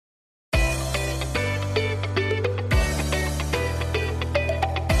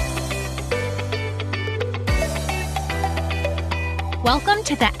Welcome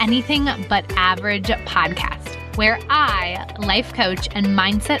to the Anything But Average podcast, where I, life coach and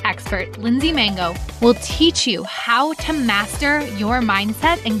mindset expert Lindsay Mango, will teach you how to master your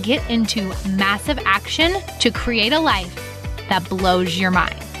mindset and get into massive action to create a life that blows your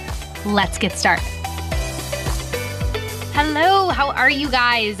mind. Let's get started. Hello, how are you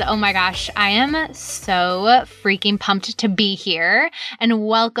guys? Oh my gosh, I am so freaking pumped to be here and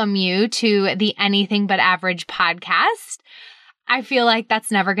welcome you to the Anything But Average podcast. I feel like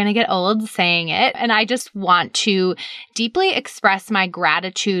that's never going to get old saying it. And I just want to deeply express my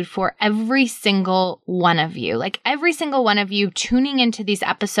gratitude for every single one of you. Like every single one of you tuning into these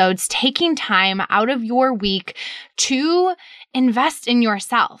episodes, taking time out of your week to invest in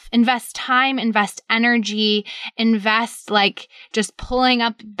yourself, invest time, invest energy, invest like just pulling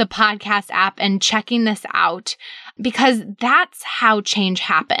up the podcast app and checking this out, because that's how change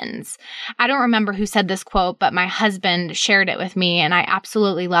happens. I don't remember who said this quote, but my husband shared it with me and I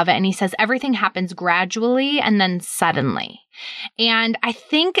absolutely love it. And he says, everything happens gradually and then suddenly. And I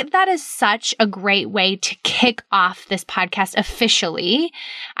think that is such a great way to kick off this podcast officially.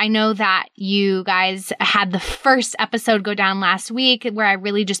 I know that you guys had the first episode go down last week where I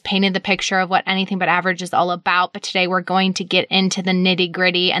really just painted the picture of what Anything But Average is all about. But today we're going to get into the nitty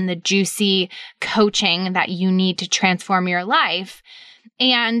gritty and the juicy coaching that you need to transform your life.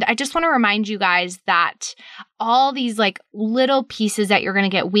 And I just want to remind you guys that all these like little pieces that you're going to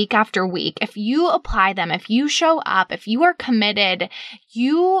get week after week, if you apply them, if you show up, if you are committed,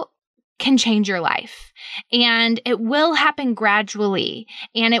 you can change your life. And it will happen gradually.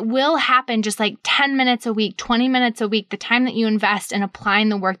 And it will happen just like 10 minutes a week, 20 minutes a week, the time that you invest in applying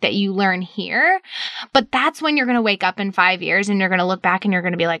the work that you learn here. But that's when you're going to wake up in 5 years and you're going to look back and you're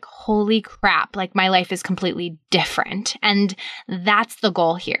going to be like, holy crap, like my life is completely different. And that's the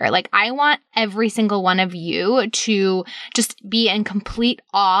goal here. Like I want every single one of you to just be in complete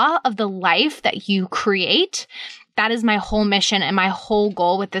awe of the life that you create. That is my whole mission and my whole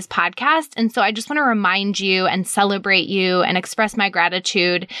goal with this podcast. And so I just want to remind you and celebrate you and express my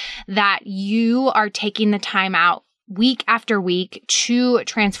gratitude that you are taking the time out week after week to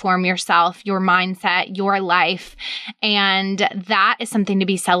transform yourself, your mindset, your life. And that is something to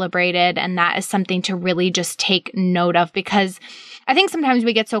be celebrated. And that is something to really just take note of, because I think sometimes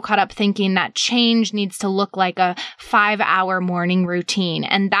we get so caught up thinking that change needs to look like a 5-hour morning routine.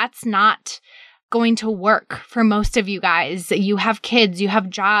 And that's not going to work for most of you guys. You have kids, you have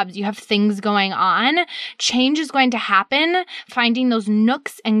jobs, you have things going on. Change is going to happen finding those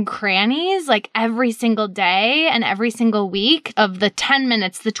nooks and crannies like every single day and every single week of the 10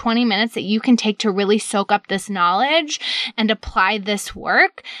 minutes, the 20 minutes that you can take to really soak up this knowledge and apply this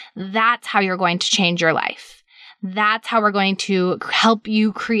work. That's how you're going to change your life. That's how we're going to help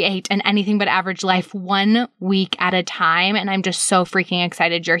you create an anything but average life 1 week at a time. And I'm just so freaking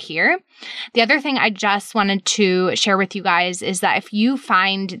excited you're here. The other thing I just wanted to share with you guys is that if you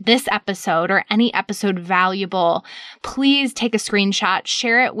find this episode or any episode valuable, please take a screenshot,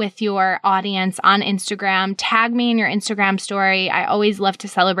 share it with your audience on Instagram, tag me in your Instagram story. I always love to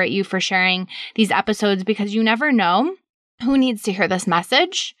celebrate you for sharing these episodes because you never know who needs to hear this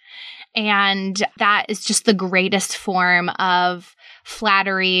message. And that is just the greatest form of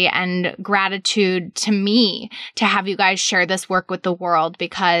flattery and gratitude to me to have you guys share this work with the world,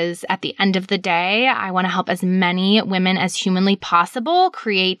 because at the end of the day, I want to help as many women as humanly possible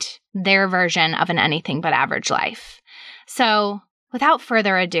create their version of an anything but average life. So without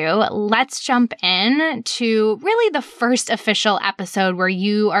further ado, let's jump in to really the first official episode where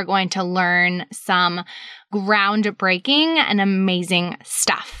you are going to learn some groundbreaking and amazing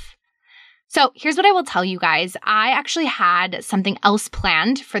stuff. So here's what I will tell you guys. I actually had something else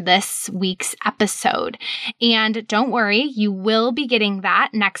planned for this week's episode. And don't worry, you will be getting that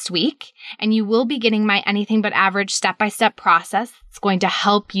next week. And you will be getting my Anything But Average step-by-step process. It's going to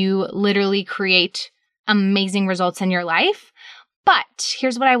help you literally create amazing results in your life. But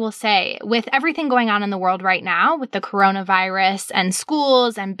here's what I will say. With everything going on in the world right now, with the coronavirus and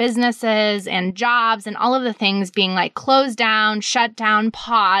schools and businesses and jobs and all of the things being like closed down, shut down,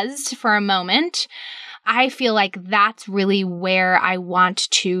 paused for a moment, I feel like that's really where I want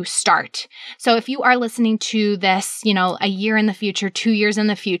to start. So if you are listening to this, a year in the future, 2 years in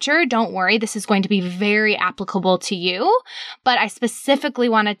the future, don't worry. This is going to be very applicable to you. But I specifically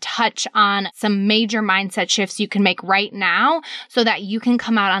want to touch on some major mindset shifts you can make right now so that you can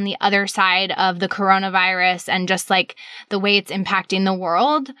come out on the other side of the coronavirus and just like the way it's impacting the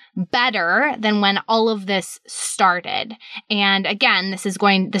world better than when all of this started. And again, this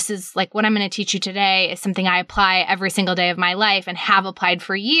is like what I'm going to teach you today is something I apply every single day of my life and have applied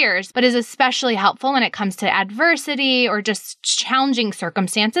for years, but is especially helpful when it comes to adversity or just challenging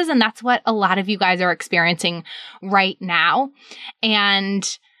circumstances. And that's what a lot of you guys are experiencing right now.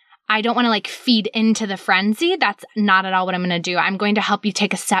 And I don't want to feed into the frenzy. That's not at all what I'm going to do. I'm going to help you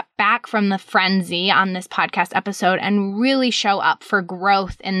take a step back from the frenzy on this podcast episode and really show up for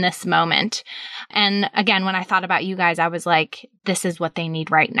growth in this moment. And again, when I thought about you guys, I was like, this is what they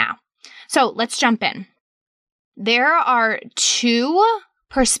need right now. So let's jump in. There are 2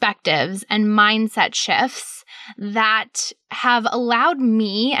 perspectives and mindset shifts that have allowed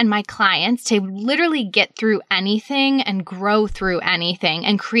me and my clients to literally get through anything and grow through anything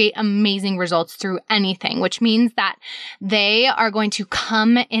and create amazing results through anything, which means that they are going to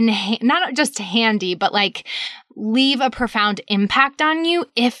come in, not just handy, but leave a profound impact on you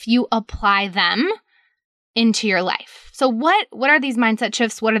if you apply them into your life. So what are these mindset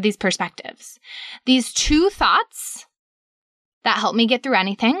shifts? What are these perspectives? These 2 thoughts that help me get through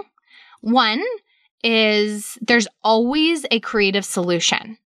anything. One is there's always a creative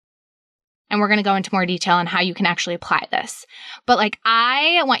solution. And we're going to go into more detail on how you can actually apply this. But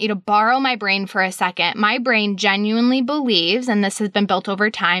I want you to borrow my brain for a second. My brain genuinely believes, and this has been built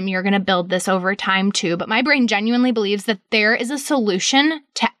over time, you're going to build this over time too, but my brain genuinely believes that there is a solution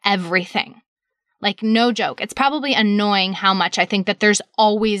to everything. No joke. It's probably annoying how much I think that there's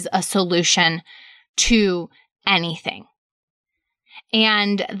always a solution to anything.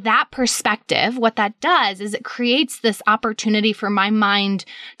 And that perspective, what that does is it creates this opportunity for my mind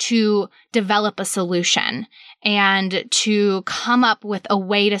to develop a solution and to come up with a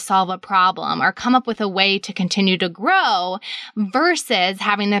way to solve a problem or come up with a way to continue to grow versus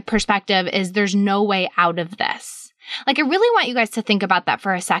having the perspective is there's no way out of this. I really want you guys to think about that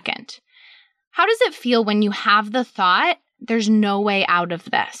for a second. How does it feel when you have the thought, there's no way out of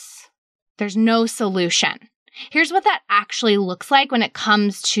this? There's no solution. Here's what that actually looks like when it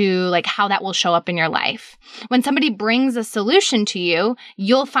comes to how that will show up in your life. When somebody brings a solution to you,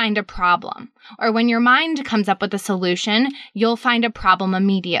 you'll find a problem. Or when your mind comes up with a solution, you'll find a problem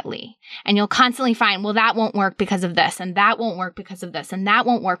immediately. And you'll constantly find, well, that won't work because of this, and that won't work because of this, and that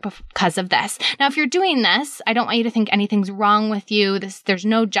won't work because of this. Now, if you're doing this, I don't want you to think anything's wrong with you. There's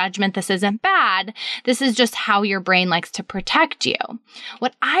no judgment. This isn't bad. This is just how your brain likes to protect you.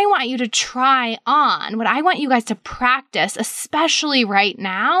 What I want you to try on, what I want you guys to practice, especially right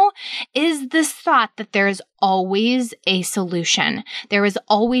now, is this thought that there is always a solution. There is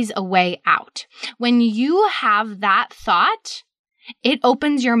always a way out. When you have that thought, it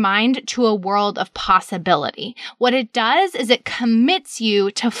opens your mind to a world of possibility. What it does is it commits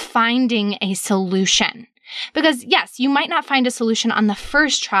you to finding a solution. Because yes, you might not find a solution on the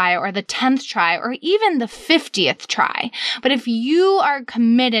first try or the 10th try or even the 50th try. But if you are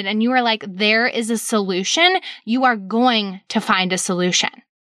committed and you are there is a solution, you are going to find a solution.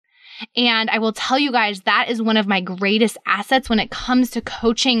 And I will tell you guys, that is one of my greatest assets when it comes to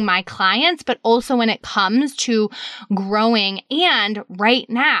coaching my clients, but also when it comes to growing. And right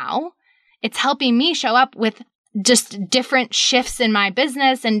now, it's helping me show up with just different shifts in my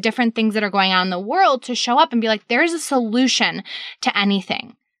business and different things that are going on in the world to show up and be there's a solution to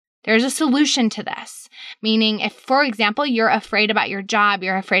anything. There's a solution to this. Meaning if, for example, you're afraid about your job,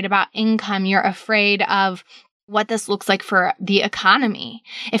 you're afraid about income, you're afraid of what this looks like for the economy.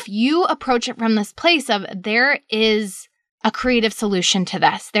 If you approach it from this place of there is a creative solution to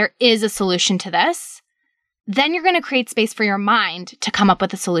this, there is a solution to this, then you're going to create space for your mind to come up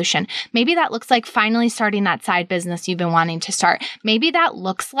with a solution. Maybe that looks like finally starting that side business you've been wanting to start. Maybe that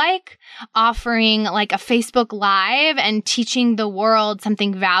looks like offering a Facebook Live and teaching the world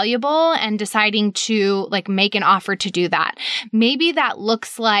something valuable and deciding to make an offer to do that. Maybe that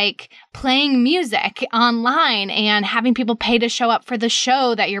looks like playing music online and having people pay to show up for the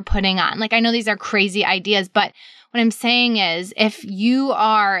show that you're putting on. I know these are crazy ideas, but what I'm saying is if you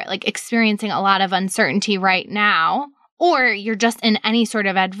are experiencing a lot of uncertainty right now, or you're just in any sort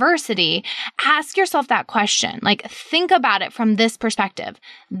of adversity, ask yourself that question. Think about it from this perspective.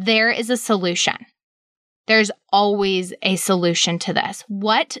 There is a solution. There's always a solution to this.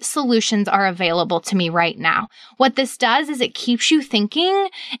 What solutions are available to me right now? What this does is it keeps you thinking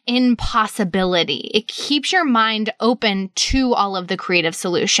in possibility. It keeps your mind open to all of the creative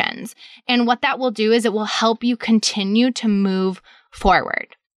solutions. And what that will do is it will help you continue to move forward.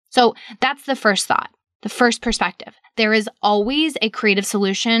 So that's the first thought, the first perspective. There is always a creative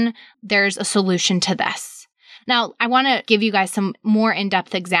solution. There's a solution to this. Now, I want to give you guys some more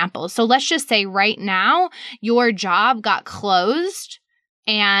in-depth examples. So let's just say right now, your job got closed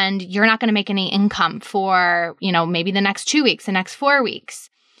and you're not going to make any income for, maybe the next 2 weeks, the next 4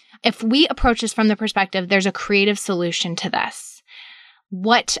 weeks. If we approach this from the perspective, there's a creative solution to this,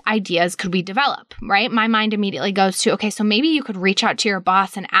 what ideas could we develop, right? My mind immediately goes to, okay, so maybe you could reach out to your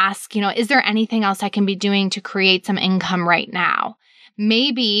boss and ask, is there anything else I can be doing to create some income right now?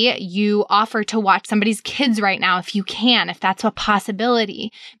 Maybe you offer to watch somebody's kids right now if you can, if that's a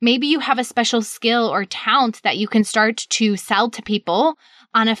possibility. Maybe you have a special skill or talent that you can start to sell to people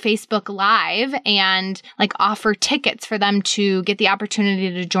on a Facebook Live and offer tickets for them to get the opportunity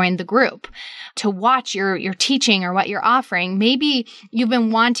to join the group, to watch your teaching or what you're offering. Maybe you've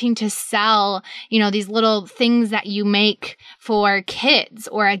been wanting to sell, these little things that you make for kids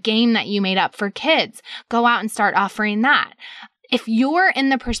or a game that you made up for kids. Go out and start offering that. If you're in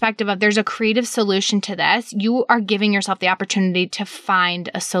the perspective of there's a creative solution to this, you are giving yourself the opportunity to find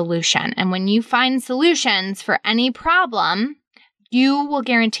a solution. And when you find solutions for any problem, you will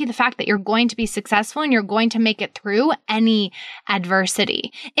guarantee the fact that you're going to be successful and you're going to make it through any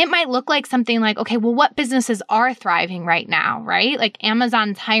adversity. It might look like something like, okay, well, what businesses are thriving right now, right? Like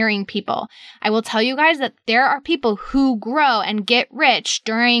Amazon's hiring people. I will tell you guys that there are people who grow and get rich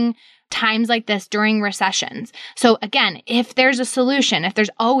during times like this, during recessions. So again, if there's a solution, if there's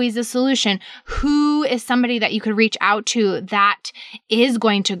always a solution, who is somebody that you could reach out to that is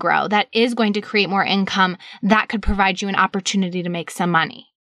going to grow, that is going to create more income, that could provide you an opportunity to make some money?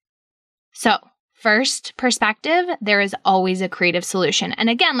 So first perspective, there is always a creative solution. And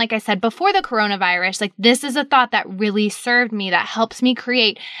again, like I said, before the coronavirus, this is a thought that really served me, that helps me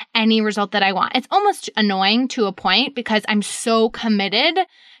create any result that I want. It's almost annoying to a point because I'm so committed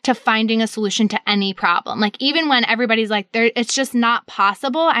to finding a solution to any problem. Even when everybody's like, it's just not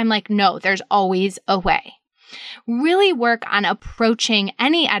possible, I'm like, no, there's always a way. Really work on approaching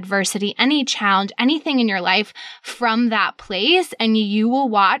any adversity, any challenge, anything in your life from that place, and you will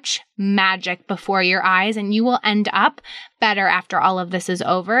watch magic before your eyes, and you will end up better after all of this is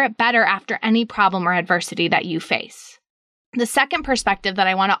over, better after any problem or adversity that you face. The second perspective that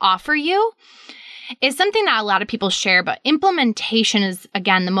I want to offer you is something that a lot of people share, but implementation is,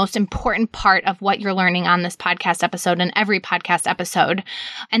 again, the most important part of what you're learning on this podcast episode and every podcast episode.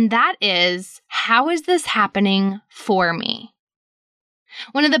 And that is, how is this happening for me?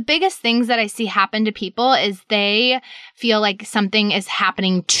 One of the biggest things that I see happen to people is they feel like something is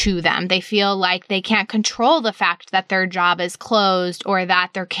happening to them. They feel like they can't control the fact that their job is closed, or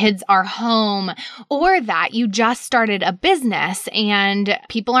that their kids are home, or that you just started a business and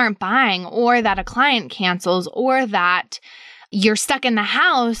people aren't buying, or that a client cancels, or that you're stuck in the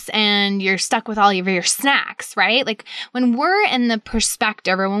house and you're stuck with all of your snacks, right? When we're in the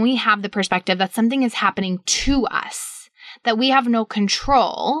perspective, or when we have the perspective that something is happening to us, that we have no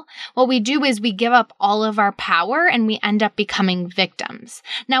control, what we do is we give up all of our power and we end up becoming victims.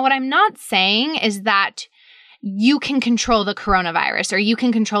 Now, what I'm not saying is that you can control the coronavirus, or you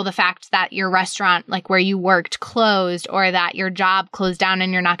can control the fact that your restaurant, where you worked, closed, or that your job closed down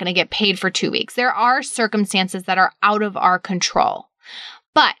and you're not going to get paid for 2 weeks. There are circumstances that are out of our control.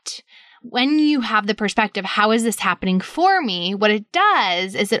 But when you have the perspective, how is this happening for me? What it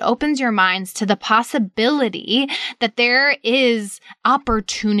does is it opens your minds to the possibility that there is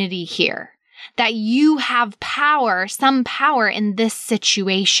opportunity here, that you have power, some power in this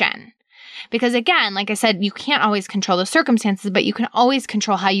situation. Because again, like I said, you can't always control the circumstances, but you can always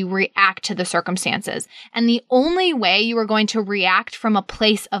control how you react to the circumstances. And the only way you are going to react from a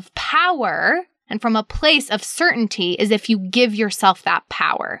place of power and from a place of certainty is if you give yourself that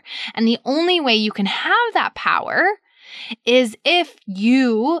power. And the only way you can have that power is if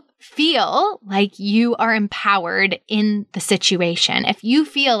you feel like you are empowered in the situation, if you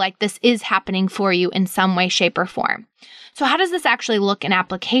feel like this is happening for you in some way, shape, or form. So how does this actually look in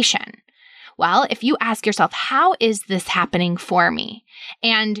application? Well, if you ask yourself, how is this happening for me?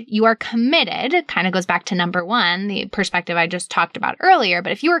 And you are committed, kind of goes back to number one, the perspective I just talked about earlier,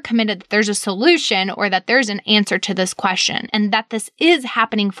 but if you are committed that there's a solution, or that there's an answer to this question, and that this is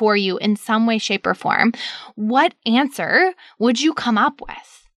happening for you in some way, shape, or form, what answer would you come up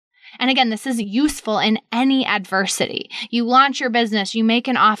with? And again, this is useful in any adversity. You launch your business, you make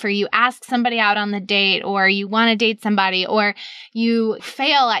an offer, you ask somebody out on the date, or you want to date somebody, or you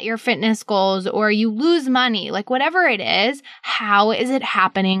fail at your fitness goals, or you lose money, whatever it is, how is it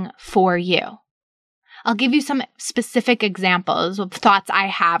happening for you? I'll give you some specific examples of thoughts I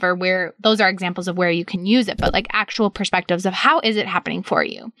have, or where those are examples of where you can use it, but like actual perspectives of how is it happening for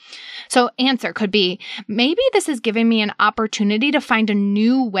you. So answer could be, maybe this is giving me an opportunity to find a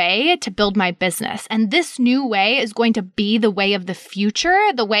new way to build my business. And this new way is going to be the way of the future,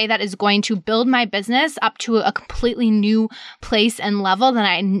 the way that is going to build my business up to a completely new place and level that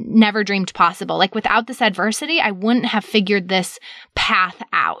I never dreamed possible. Like without this adversity, I wouldn't have figured this path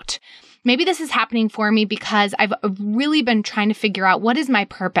out. Maybe this is happening for me because I've really been trying to figure out what is my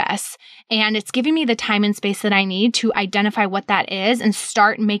purpose, and it's giving me the time and space that I need to identify what that is and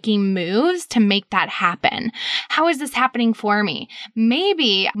start making moves to make that happen. How is this happening for me?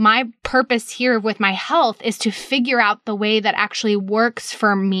 Maybe my purpose here with my health is to figure out the way that actually works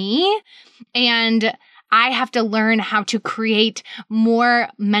for me, and I have to learn how to create more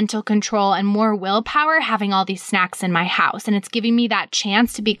mental control and more willpower having all these snacks in my house. And it's giving me that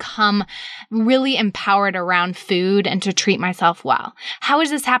chance to become really empowered around food and to treat myself well. How is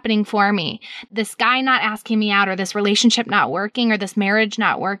this happening for me? This guy not asking me out, or this relationship not working, or this marriage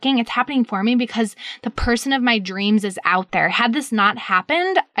not working, it's happening for me because the person of my dreams is out there. Had this not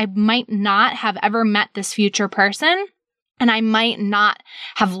happened, I might not have ever met this future person. And I might not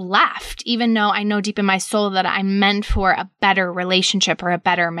have left, even though I know deep in my soul that I'm meant for a better relationship or a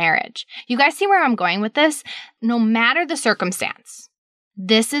better marriage. You guys see where I'm going with this? No matter the circumstance,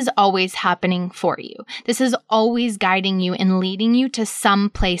 this is always happening for you. This is always guiding you and leading you to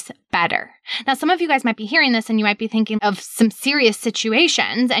some place better. Now, some of you guys might be hearing this and you might be thinking of some serious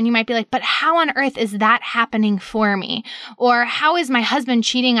situations, and you might be like, but how on earth is that happening for me? Or how is my husband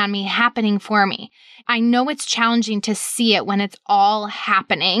cheating on me happening for me? I know it's challenging to see it when it's all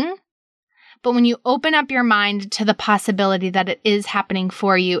happening, but when you open up your mind to the possibility that it is happening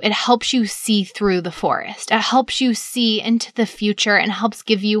for you, it helps you see through the forest. It helps you see into the future and helps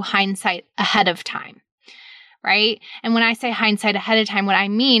give you hindsight ahead of time, right? And when I say hindsight ahead of time, what I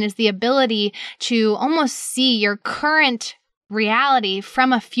mean is the ability to almost see your current reality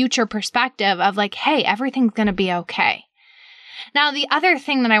from a future perspective of like, hey, everything's going to be okay. Now, the other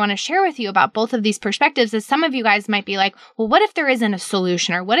thing that I want to share with you about both of these perspectives is some of you guys might be like, well, what if there isn't a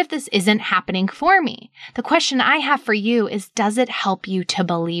solution, or what if this isn't happening for me? The question I have for you is, does it help you to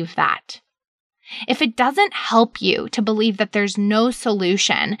believe that? If it doesn't help you to believe that there's no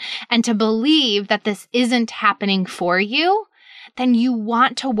solution and to believe that this isn't happening for you, then you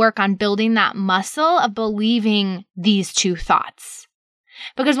want to work on building that muscle of believing these two thoughts.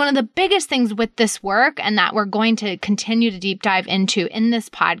 Because one of the biggest things with this work, and that we're going to continue to deep dive into in this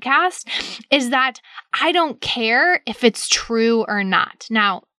podcast, is that I don't care if it's true or not.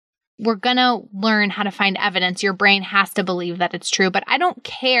 Now, we're going to learn how to find evidence. Your brain has to believe that it's true, but I don't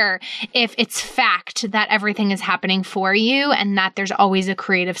care if it's fact that everything is happening for you and that there's always a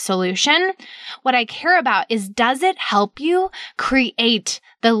creative solution. What I care about is, does it help you create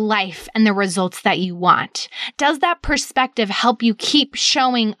the life and the results that you want? Does that perspective help you keep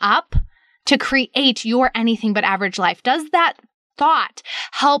showing up to create your anything but average life? Does that thought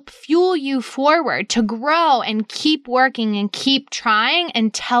help fuel you forward to grow and keep working and keep trying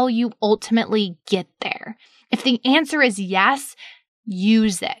until you ultimately get there? If the answer is yes,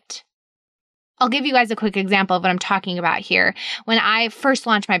 use it. I'll give you guys a quick example of what I'm talking about here. When I first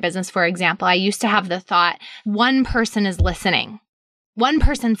launched my business, for example, I used to have the thought, one person is listening. One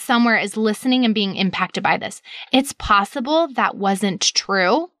person somewhere is listening and being impacted by this. It's possible that wasn't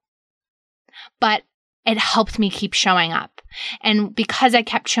true, but it helped me keep showing up. And because I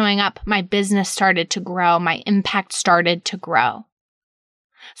kept showing up, my business started to grow. My impact started to grow.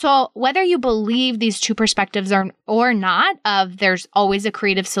 So whether you believe these two perspectives or not, of there's always a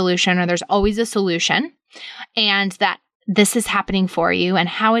creative solution or there's always a solution, and that this is happening for you, and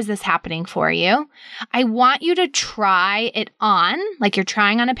how is this happening for you, I want you to try it on, like you're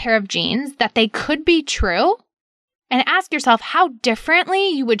trying on a pair of jeans, that they could be true, and ask yourself how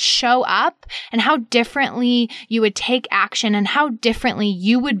differently you would show up and how differently you would take action and how differently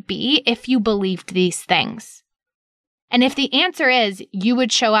you would be if you believed these things. And if the answer is you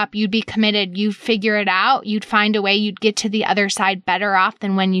would show up, you'd be committed, you'd figure it out, you'd find a way, you'd get to the other side better off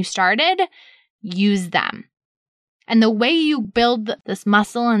than when you started, use them. And the way you build this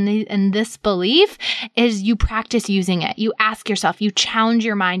muscle and this belief is you practice using it. You ask yourself, you challenge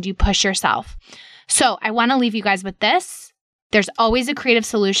your mind, you push yourself. So I want to leave you guys with this. There's always a creative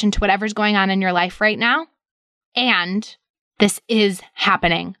solution to whatever's going on in your life right now. And this is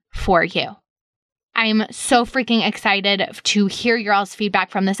happening for you. I'm so freaking excited to hear your all's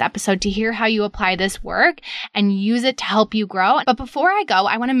feedback from this episode, to hear how you apply this work and use it to help you grow. But before I go,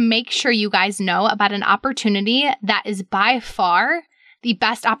 I want to make sure you guys know about an opportunity that is by far the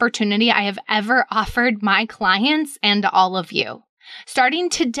best opportunity I have ever offered my clients and all of you. Starting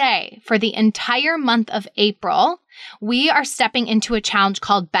today, for the entire month of April, we are stepping into a challenge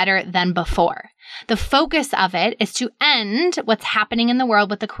called Better Than Before. The focus of it is to end what's happening in the world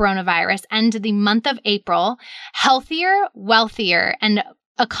with the coronavirus, end the month of April healthier, wealthier, and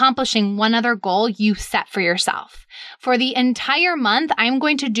accomplishing one other goal you set for yourself. For the entire month, I'm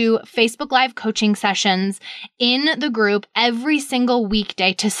going to do Facebook Live coaching sessions in the group every single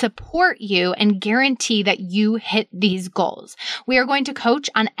weekday to support you and guarantee that you hit these goals. We are going to coach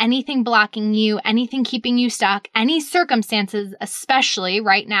on anything blocking you, anything keeping you stuck, any circumstances, especially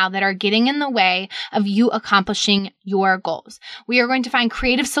right now, that are getting in the way of you accomplishing your goals. We are going to find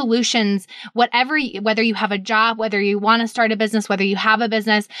creative solutions, whether you have a job, whether you want to start a business, whether you have a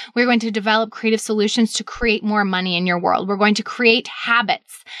business, we're going to develop creative solutions to create more money in your world. We're going to create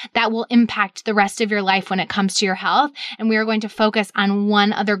habits that will impact the rest of your life when it comes to your health. And we are going to focus on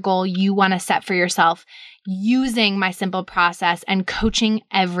one other goal you want to set for yourself using my simple process and coaching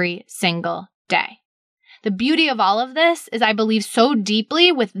every single day. The beauty of all of this is I believe so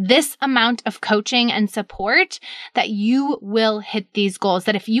deeply with this amount of coaching and support that you will hit these goals.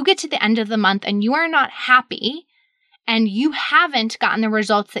 That if you get to the end of the month and you are not happy, and you haven't gotten the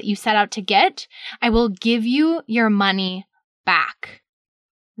results that you set out to get, I will give you your money back.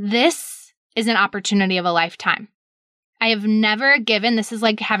 This is an opportunity of a lifetime. I have never given, this is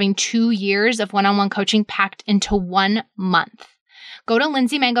like having 2 years of one-on-one coaching packed into 1 month. Go to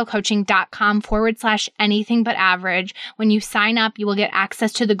lindsaymangocoaching.com/anything-but-average. When you sign up, you will get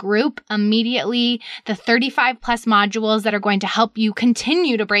access to the group immediately, the 35 plus modules that are going to help you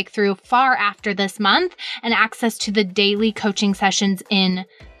continue to break through far after this month, and access to the daily coaching sessions in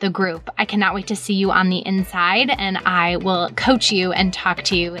the group. I cannot wait to see you on the inside, and I will coach you and talk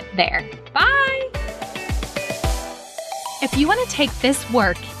to you there. Bye! If you want to take this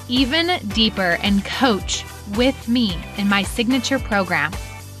work even deeper and coach with me in my signature program,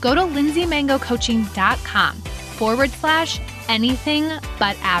 go to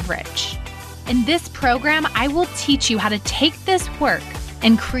lindsaymangocoaching.com/anything-but-average. In this program, I will teach you how to take this work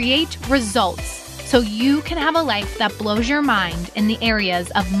and create results so you can have a life that blows your mind in the areas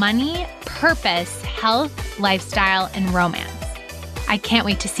of money, purpose, health, lifestyle, and romance. I can't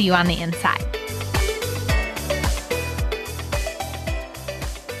wait to see you on the inside.